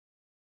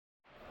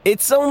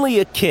It's only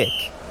a kick,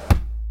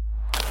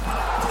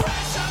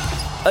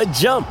 a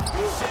jump,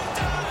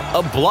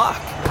 a block.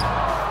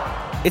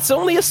 It's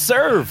only a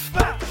serve.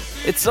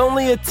 It's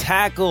only a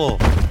tackle,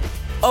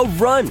 a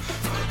run.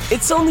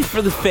 It's only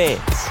for the fans.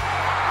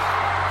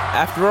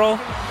 After all,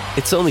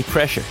 it's only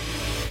pressure.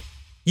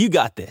 You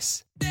got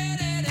this.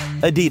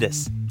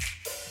 Adidas.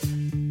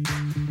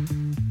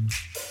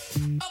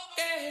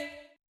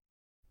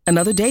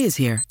 Another day is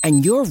here,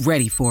 and you're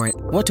ready for it.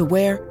 What to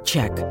wear?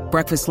 Check.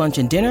 Breakfast, lunch,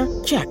 and dinner?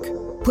 Check.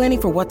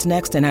 Planning for what's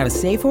next and how to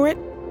save for it?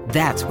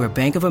 That's where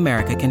Bank of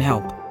America can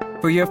help.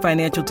 For your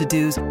financial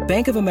to-dos,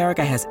 Bank of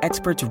America has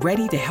experts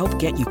ready to help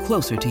get you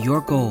closer to your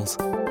goals.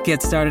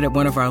 Get started at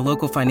one of our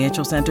local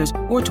financial centers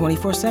or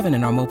 24/7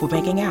 in our mobile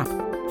banking app.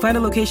 Find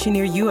a location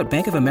near you at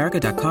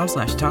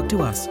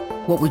bankofamerica.com/talktous.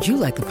 What would you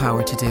like the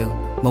power to do?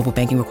 Mobile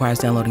banking requires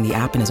downloading the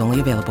app and is only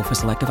available for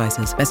select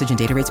devices. Message and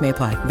data rates may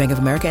apply. Bank of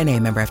America N.A.,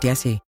 member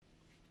FDIC.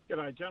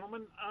 G'day,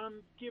 gentlemen.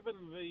 Given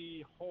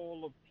the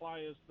haul of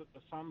players that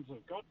the Suns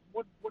have got,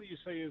 what do you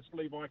see as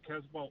Levi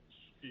Casbolt's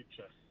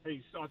future?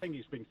 I think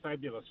he's been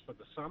fabulous for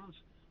the Suns,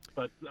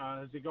 but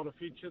has he got a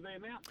future there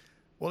now?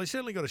 Well, he's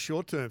certainly got a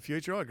short-term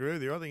future. I agree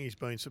with you. I think he's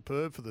been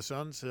superb for the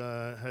Suns.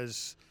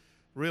 Has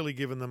really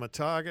given them a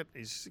target.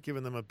 He's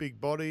given them a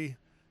big body.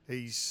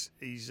 He's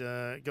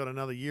got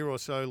another year or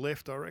so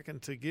left, I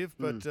reckon, to give.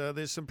 But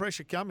there's some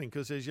pressure coming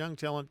because there's young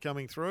talent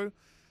coming through.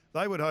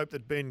 They would hope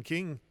that Ben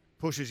King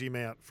pushes him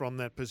out from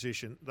that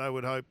position. They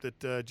would hope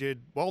that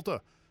Jed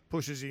Walter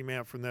pushes him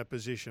out from that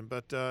position.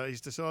 But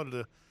he's decided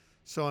to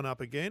sign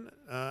up again,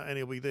 and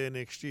he'll be there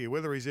next year.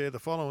 Whether he's there the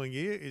following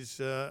year is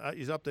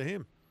up to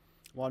him.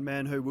 One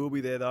man who will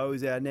be there, though,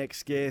 is our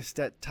next guest,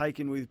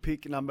 taken with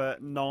pick number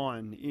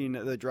 9 in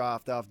the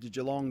draft after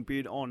Geelong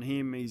bid on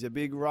him. He's a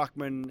big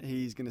ruckman.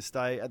 He's going to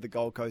stay at the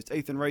Gold Coast.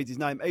 Ethan Reid's his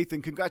name.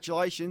 Ethan,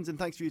 congratulations and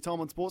thanks for your time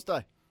on Sports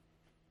Day.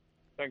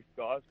 Thanks,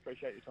 guys.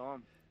 Appreciate your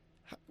time.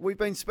 We've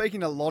been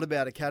speaking a lot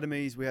about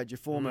academies. We had your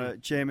former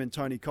chairman,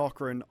 Tony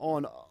Cochrane,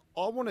 on.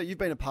 You've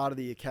been a part of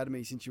the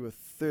academy since you were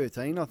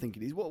 13, I think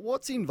it is.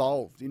 What's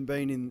involved in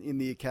being in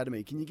the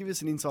academy? Can you give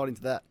us an insight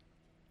into that?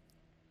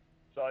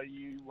 So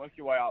you work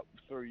your way up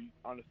through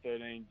under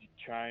 13, you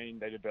train,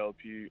 they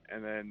develop you,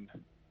 and then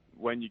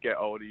when you get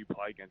older, you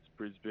play against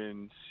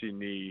Brisbane,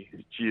 Sydney,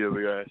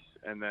 GWS,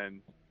 and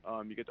then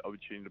you get the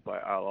opportunity to play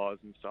allies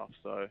and stuff.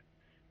 So,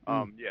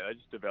 they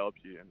just develop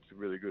you, and it's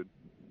really good.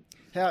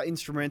 How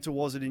instrumental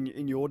was it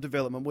in your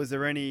development? Was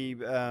there any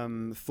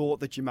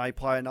thought that you may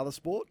play another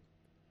sport?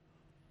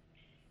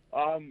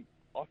 I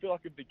feel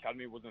like if the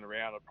academy wasn't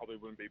around, I probably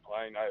wouldn't be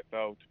playing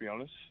AFL, to be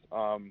honest.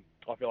 I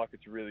feel like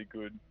it's a really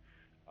good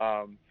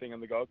thing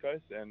on the Gold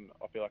Coast, and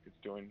I feel like it's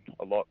doing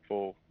a lot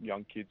for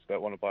young kids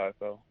that want to play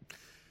AFL.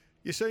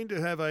 You seem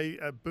to have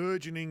a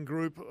burgeoning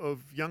group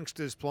of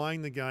youngsters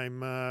playing the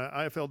game,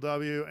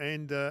 AFLW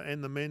and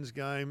the men's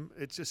game.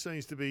 It just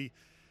seems to be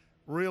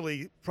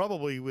really,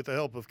 probably with the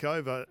help of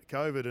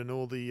COVID and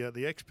all the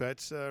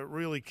expats,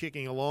 really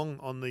kicking along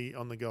on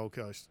the Gold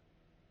Coast.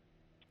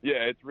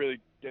 Yeah, it's really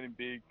getting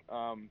big.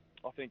 I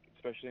think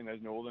especially in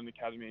those northern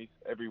academies,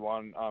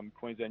 everyone,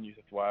 Queensland, New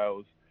South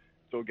Wales,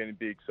 it's all getting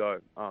big. So,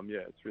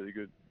 it's really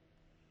good.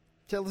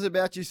 Tell us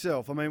about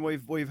yourself. I mean,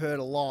 we've heard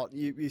a lot.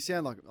 You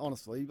sound like,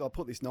 honestly, I'll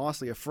put this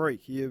nicely, a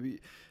freak. You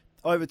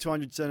over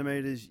 200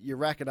 centimetres, you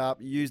rack it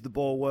up, you use the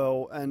ball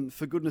well, and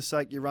for goodness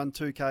sake, you run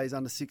 2Ks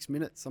under 6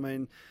 minutes. I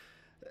mean,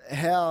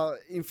 how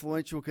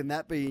influential can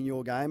that be in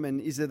your game,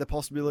 and is there the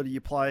possibility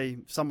you play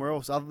somewhere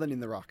else other than in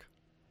the ruck?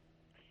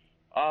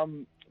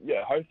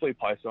 Hopefully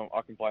I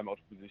can play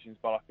multiple positions,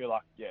 but I feel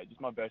like,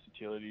 just my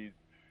versatility is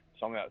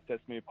something that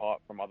sets me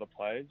apart from other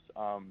players.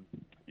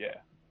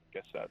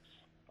 Guess that's,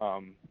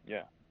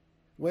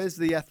 Where's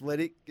the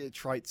athletic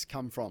traits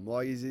come from?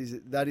 Like, is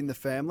it that in the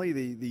family,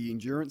 the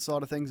endurance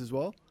side of things as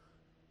well?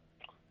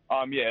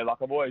 I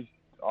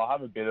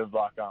have a bit of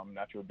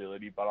natural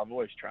ability, but I've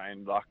always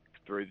trained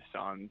through the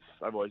Suns.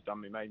 They've always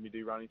made me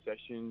do running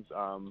sessions,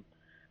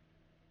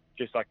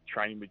 just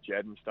training with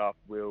Jed and stuff.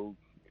 Will,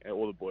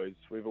 all the boys,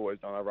 we've always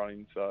done our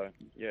running, so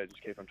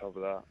just keep on top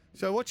of that.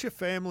 So what's your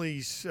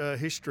family's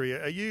history?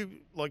 Are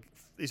you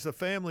is the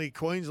family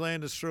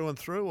Queenslanders through and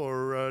through,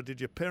 or did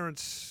your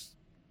parents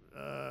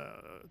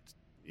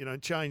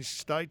change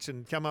states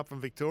and come up from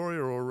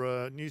Victoria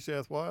or New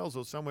South Wales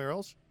or somewhere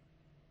else?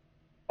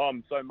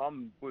 So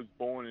Mum was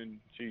born and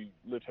she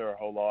lived her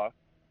whole life,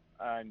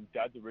 and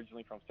Dad's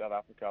originally from South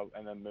Africa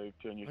and then moved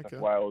to New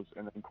South Wales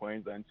and then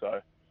Queensland.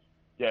 So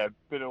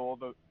bit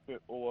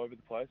all over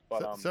the place.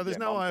 But so there's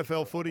no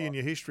AFL footy in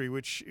your history,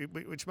 which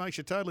makes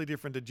you totally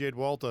different to Jed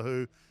Walter,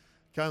 who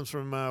comes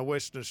from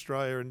Western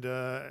Australia, and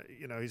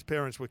his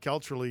parents were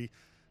culturally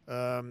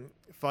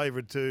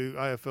favoured to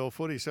AFL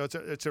footy. So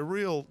it's a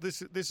real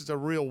this is a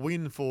real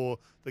win for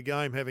the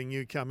game, having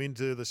you come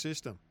into the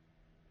system.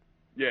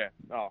 100%.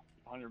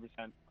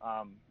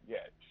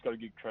 Just got to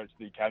give credit to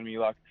the academy.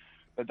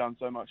 They've done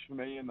so much for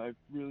me, and they've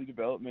really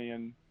developed me,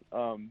 and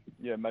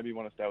maybe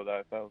want to stay with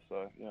AFL.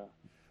 So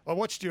I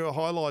watched your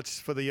highlights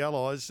for the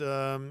Allies.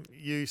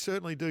 You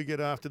certainly do get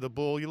after the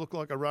ball. You look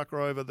like a ruck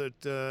rover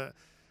that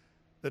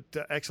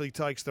that actually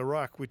takes the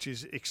ruck, which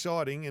is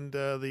exciting, and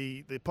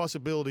the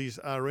possibilities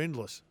are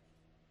endless.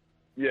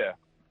 Yeah.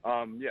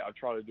 I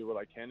try to do what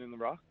I can in the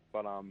ruck,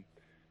 but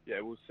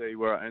we'll see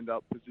where I end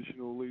up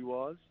positionally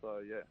wise. So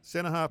yeah.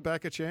 Centre half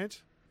back a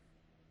chance?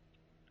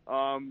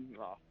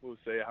 We'll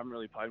see. I haven't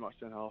really played much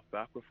centre half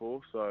back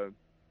before, so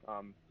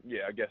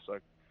I guess I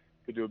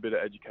could do a bit of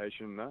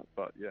education in that.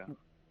 But yeah.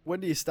 When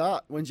do you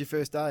start? When's your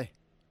first day?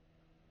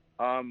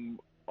 I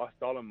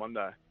start on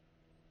Monday.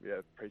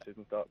 Yeah,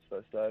 pre-season starts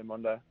first day,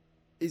 Monday.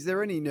 Is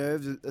there any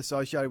nerves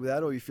associated with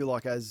that, or you feel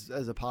like as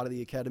a part of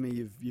the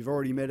academy, you've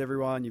already met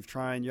everyone, you've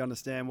trained, you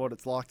understand what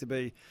it's like to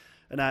be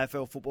an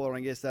AFL footballer, and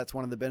I guess that's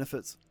one of the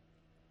benefits?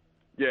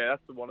 Yeah,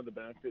 that's one of the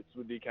benefits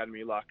with the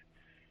academy. Like,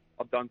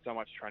 I've done so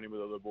much training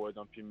with other boys,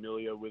 I'm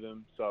familiar with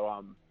them.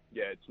 So,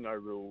 it's no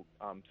real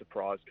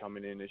surprise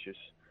coming in. It's just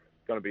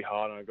going to be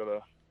hard, and I've got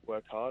to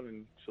work hard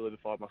and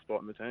solidify my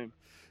spot in the team.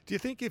 Do you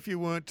think if you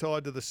weren't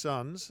tied to the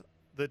Suns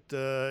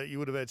that you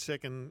would have had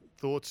second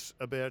thoughts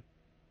about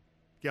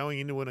going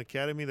into an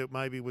academy that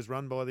maybe was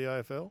run by the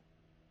AFL?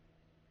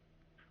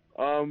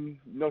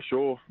 Not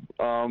sure.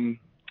 Don't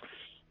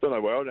know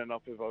where I'd end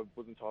up if I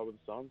wasn't tied with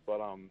the Suns, but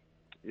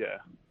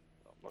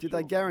Did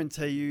they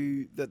guarantee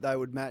you that they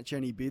would match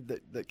any bid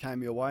that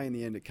came your way? In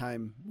the end, it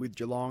came with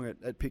Geelong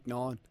at pick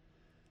 9.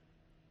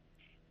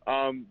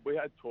 We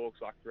had talks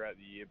throughout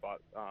the year,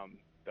 but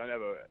they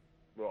never.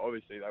 Well,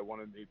 obviously they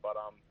wanted me, but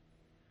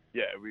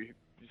we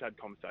just had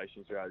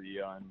conversations throughout the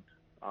year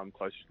and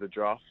closer to the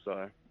draft.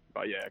 So,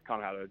 but yeah,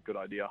 kind of had a good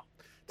idea.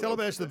 Tell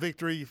about the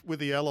victory with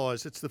the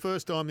Allies. It's the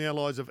first time the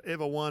Allies have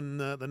ever won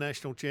the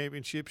national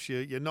championships.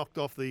 You knocked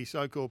off the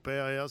so-called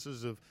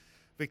powerhouses of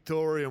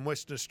Victoria and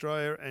Western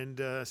Australia and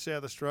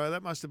South Australia.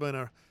 That must have been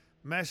a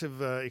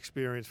massive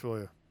experience for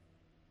you.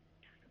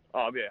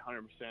 Oh, yeah,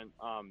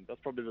 100%. That's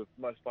probably the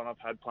most fun I've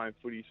had playing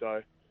footy.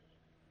 So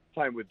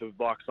playing with the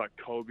likes like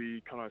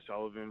Colby, Conor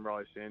Sullivan,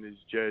 Riley Sanders,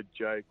 Jed,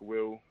 Jake,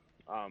 Will.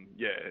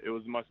 It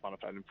was the most fun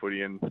I've had in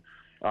footy, and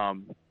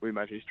we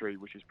made history,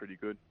 which is pretty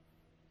good.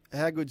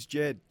 How good's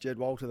Jed? Jed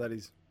Walter, that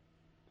is.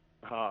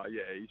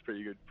 He's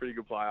pretty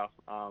good player.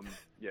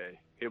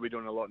 He'll be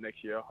doing a lot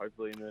next year,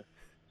 hopefully in the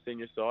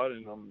senior side,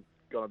 and I'm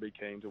going to be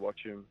keen to watch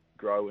him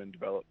grow and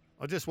develop.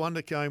 I just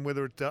wonder, Kane,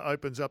 whether it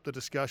opens up the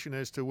discussion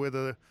as to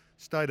whether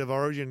State of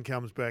Origin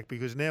comes back,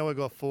 because now we've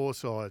got 4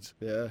 sides.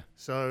 Yeah.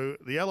 So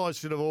the Allies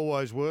should have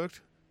always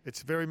worked.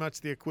 It's very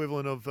much the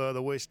equivalent of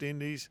the West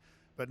Indies.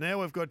 But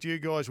now we've got you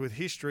guys with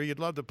history. You'd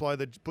love to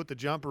put the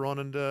jumper on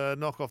and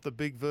knock off the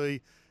Big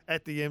V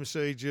at the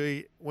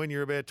MCG when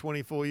you're about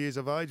 24 years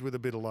of age with a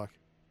bit of luck.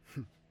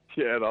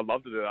 Yeah, I'd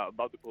love to do that. I'd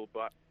love to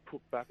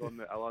put back on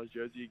the Allies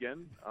jersey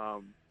again.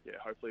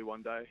 Hopefully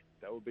one day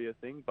that will be a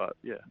thing. But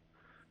yeah.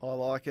 I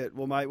like it.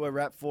 Well, mate, we're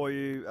wrapped for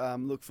you.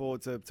 Look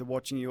forward to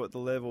watching you at the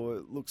level.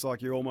 It looks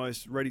like you're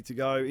almost ready to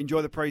go.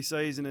 Enjoy the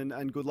pre-season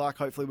and good luck.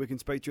 Hopefully we can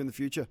speak to you in the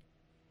future.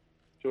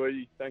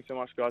 Joy, thanks so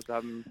much, guys, for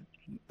having me.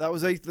 That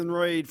was Ethan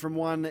Reid from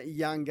one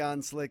young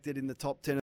gun selected in the top 10